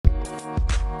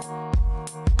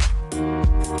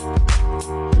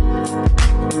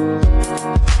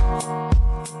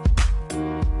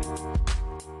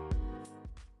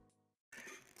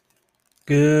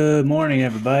Good morning,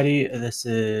 everybody. This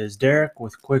is Derek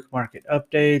with Quick Market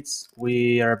Updates.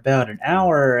 We are about an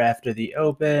hour after the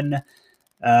open.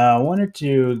 I wanted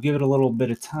to give it a little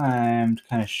bit of time to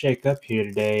kind of shake up here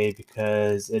today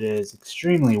because it is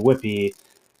extremely whippy.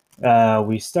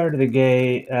 We started the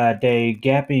day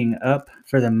gapping up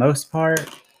for the most part.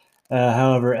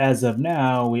 However, as of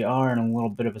now, we are in a little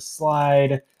bit of a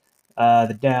slide.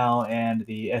 The Dow and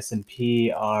the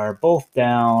S&P are both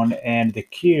down, and the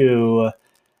Q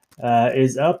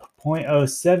is up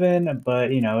 0.07,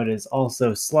 but it is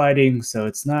also sliding, so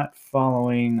it's not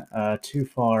following too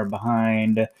far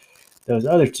behind those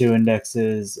other two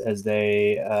indexes as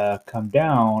they come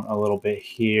down a little bit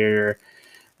here.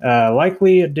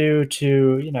 Likely due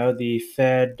to the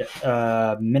Fed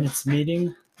minutes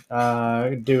meeting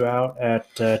due out at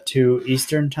 2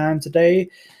 Eastern time today.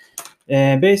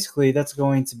 And basically, that's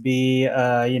going to be,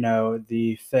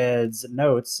 the Fed's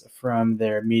notes from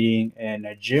their meeting in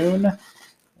June,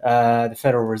 the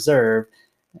Federal Reserve,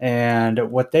 and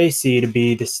what they see to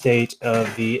be the state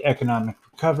of the economic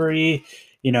recovery,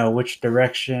 which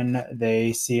direction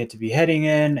they see it to be heading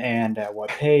in and at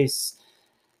what pace.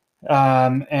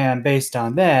 And based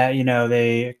on that,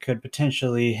 they could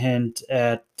potentially hint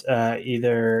at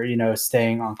either,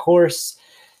 staying on course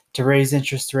to raise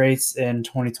interest rates in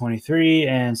 2023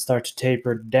 and start to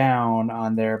taper down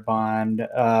on their bond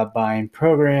buying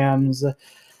programs.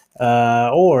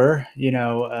 Or,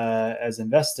 as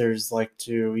investors like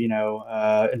to,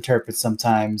 interpret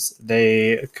sometimes,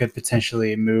 they could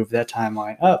potentially move that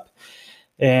timeline up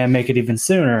and make it even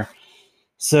sooner.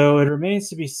 So it remains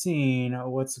to be seen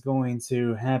what's going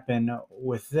to happen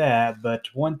with that. But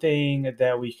one thing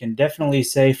that we can definitely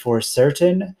say for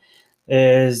certain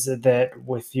is that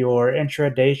with your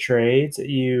intraday trades,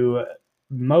 you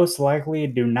most likely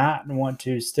do not want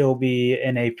to still be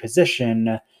in a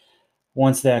position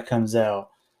once that comes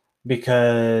out,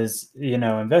 because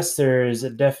investors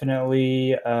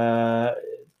definitely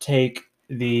take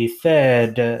the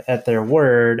Fed at their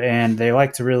word, and they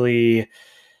like to really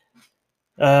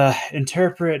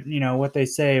interpret what they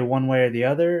say one way or the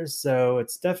other. So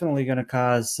it's definitely going to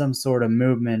cause some sort of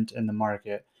movement in the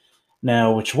market.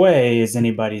 Now, which way is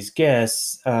anybody's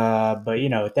guess, but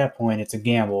at that point, it's a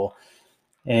gamble.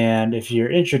 And if you're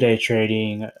intraday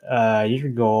trading, your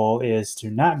goal is to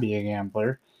not be a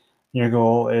gambler. Your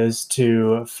goal is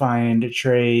to find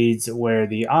trades where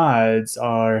the odds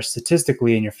are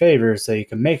statistically in your favor so you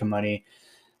can make money.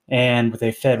 And with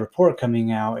a Fed report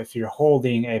coming out, if you're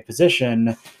holding a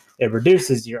position, it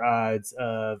reduces your odds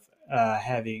of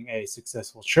having a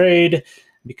successful trade,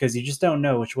 because you just don't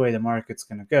know which way the market's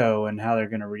going to go and how they're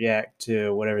going to react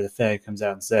to whatever the Fed comes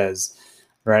out and says,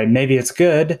 right? Maybe it's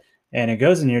good and it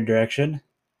goes in your direction,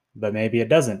 but maybe it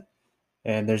doesn't.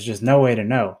 And there's just no way to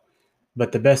know.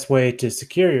 But the best way to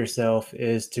secure yourself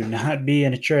is to not be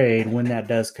in a trade when that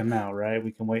does come out, right?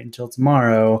 We can wait until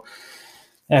tomorrow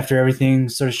after everything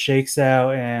sort of shakes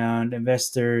out and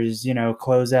investors,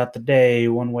 close out the day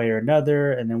one way or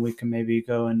another, and then we can maybe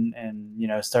go and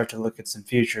start to look at some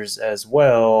futures as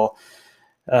well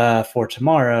for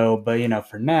tomorrow. But,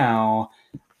 for now,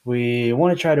 we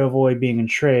want to try to avoid being in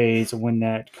trades when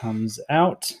that comes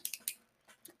out.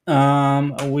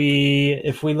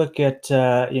 If we look at,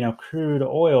 crude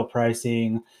oil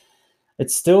pricing,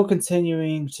 it's still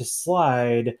continuing to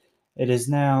slide. It is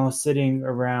now sitting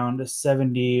around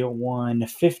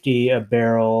 71.50 a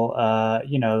barrel.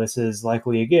 This is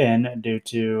likely again due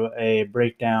to a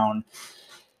breakdown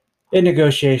in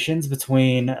negotiations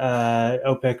between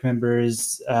OPEC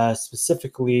members,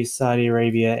 specifically Saudi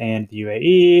Arabia and the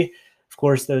UAE. Of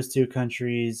course, those two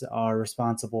countries are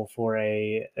responsible for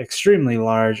a extremely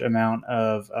large amount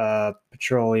of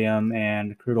petroleum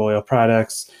and crude oil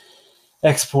products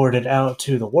exported out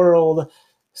to the world.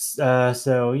 So,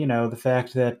 the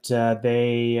fact that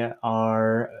they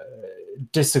are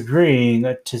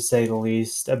disagreeing, to say the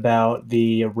least, about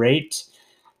the rate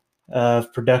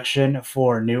of production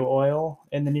for new oil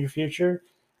in the near future,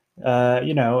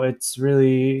 it's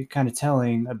really kind of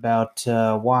telling about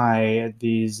why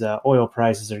these oil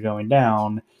prices are going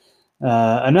down.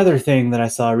 Another thing that I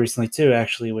saw recently, too,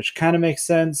 actually, which kind of makes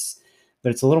sense,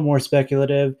 but it's a little more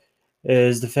speculative,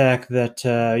 is the fact that,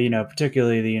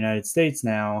 particularly the United States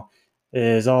now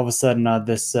is all of a sudden on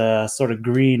this sort of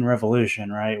green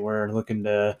revolution, right? We're looking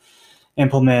to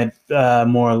implement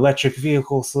more electric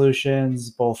vehicle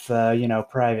solutions, both,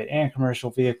 private and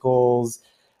commercial vehicles,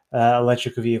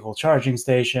 electric vehicle charging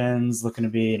stations, looking to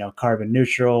be, carbon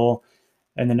neutral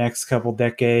in the next couple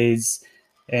decades.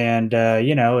 And,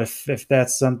 if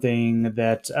that's something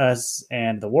that us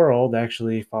and the world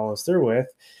actually follows through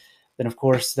with, then of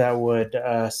course that would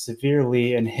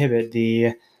severely inhibit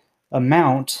the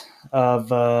amount of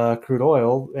crude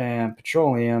oil and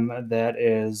petroleum that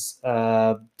is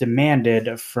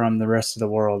demanded from the rest of the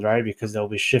world, right? Because they'll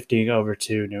be shifting over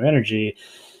to new energy.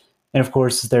 And of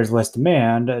course, if there's less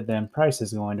demand, then price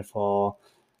is going to fall.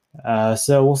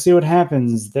 So we'll see what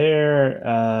happens there.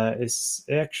 It's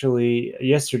actually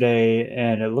yesterday,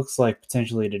 and it looks like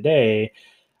potentially today,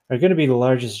 are going to be the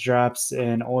largest drops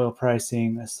in oil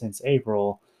pricing since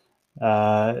April.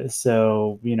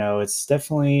 So, it's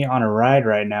definitely on a ride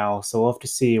right now. So we'll have to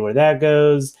see where that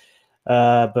goes.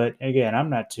 But again, I'm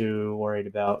not too worried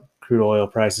about crude oil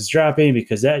prices dropping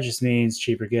because that just means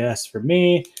cheaper gas for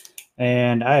me.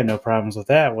 And I have no problems with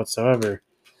that whatsoever.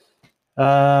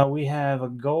 We have a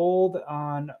gold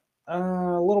on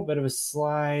a little bit of a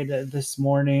slide this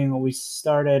morning. We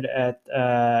started at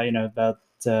about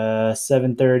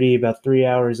 7:30, about 3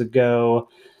 hours ago,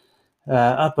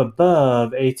 up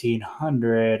above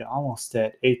 1800, almost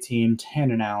at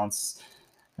 1810 an ounce.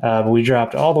 But we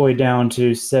dropped all the way down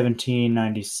to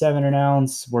 1797 an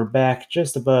ounce. We're back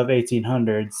just above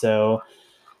 1800, so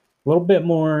a little bit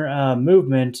more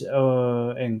movement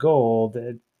in gold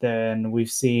than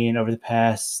we've seen over the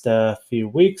past few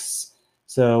weeks.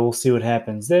 So we'll see what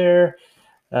happens there.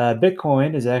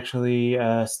 Bitcoin is actually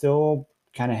still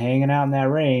kind of hanging out in that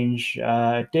range.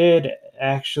 It did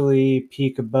actually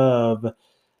peak above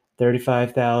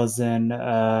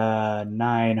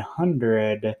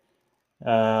 35,900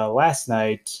 last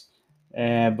night,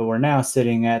 but we're now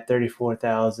sitting at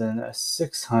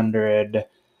 34,600.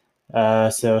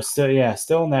 So still, yeah,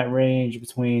 still in that range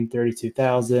between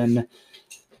 32,000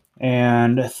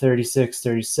 and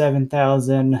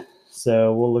 37,000.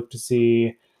 So we'll look to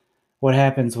see what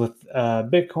happens with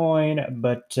Bitcoin,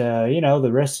 but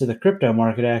the rest of the crypto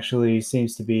market actually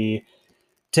seems to be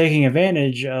taking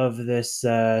advantage of this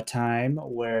time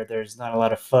where there's not a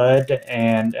lot of FUD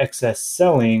and excess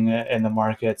selling in the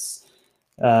markets.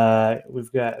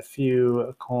 We've got a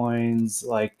few coins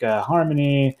like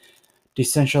Harmony,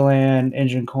 Decentraland,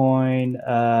 Engine Coin,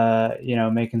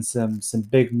 making some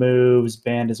big moves.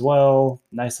 Band as well,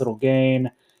 nice little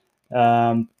gain.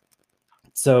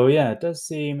 So yeah, it does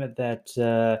seem that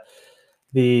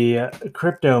the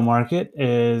crypto market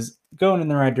is going in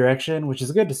the right direction, which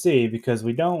is good to see because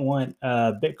we don't want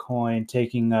Bitcoin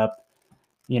taking up,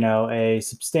 a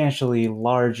substantially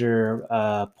larger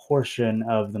portion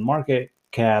of the market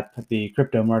cap, the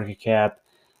crypto market cap,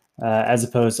 as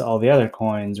opposed to all the other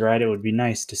coins, right? It would be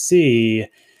nice to see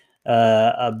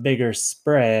a bigger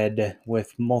spread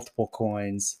with multiple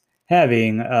coins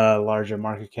having larger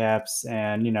market caps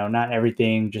and, not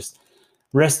everything just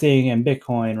resting in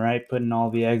Bitcoin, right? Putting all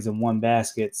the eggs in one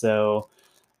basket. So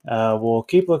we'll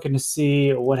keep looking to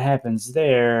see what happens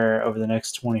there over the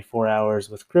next 24 hours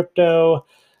with crypto.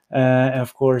 And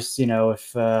of course,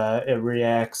 if it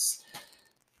reacts,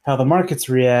 how the markets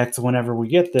react whenever we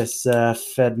get this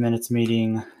Fed minutes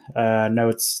meeting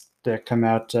notes that come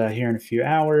out here in a few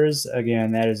hours.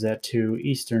 Again, that is at 2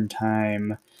 Eastern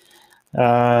time.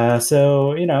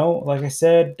 So, like I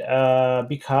said,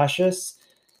 be cautious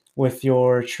with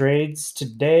your trades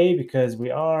today because we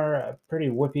are pretty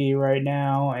whippy right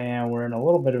now and we're in a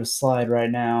little bit of a slide right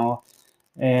now.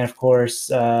 And of course,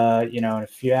 in a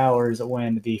few hours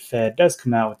when the Fed does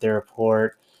come out with their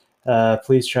report,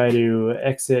 please try to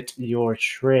exit your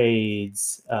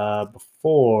trades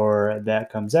before that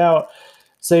comes out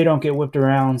so you don't get whipped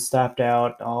around, stopped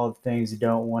out, all the things you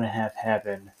don't want to have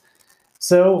happen.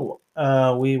 So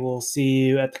we will see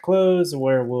you at the close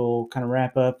where we'll kind of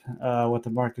wrap up what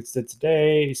the markets did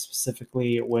today,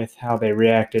 specifically with how they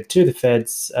reacted to the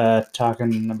Fed's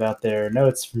talking about their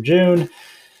notes from June.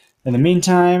 In the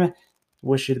meantime,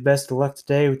 wish you the best of luck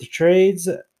today with your trades,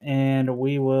 and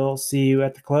we will see you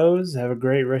at the close. Have a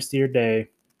great rest of your day.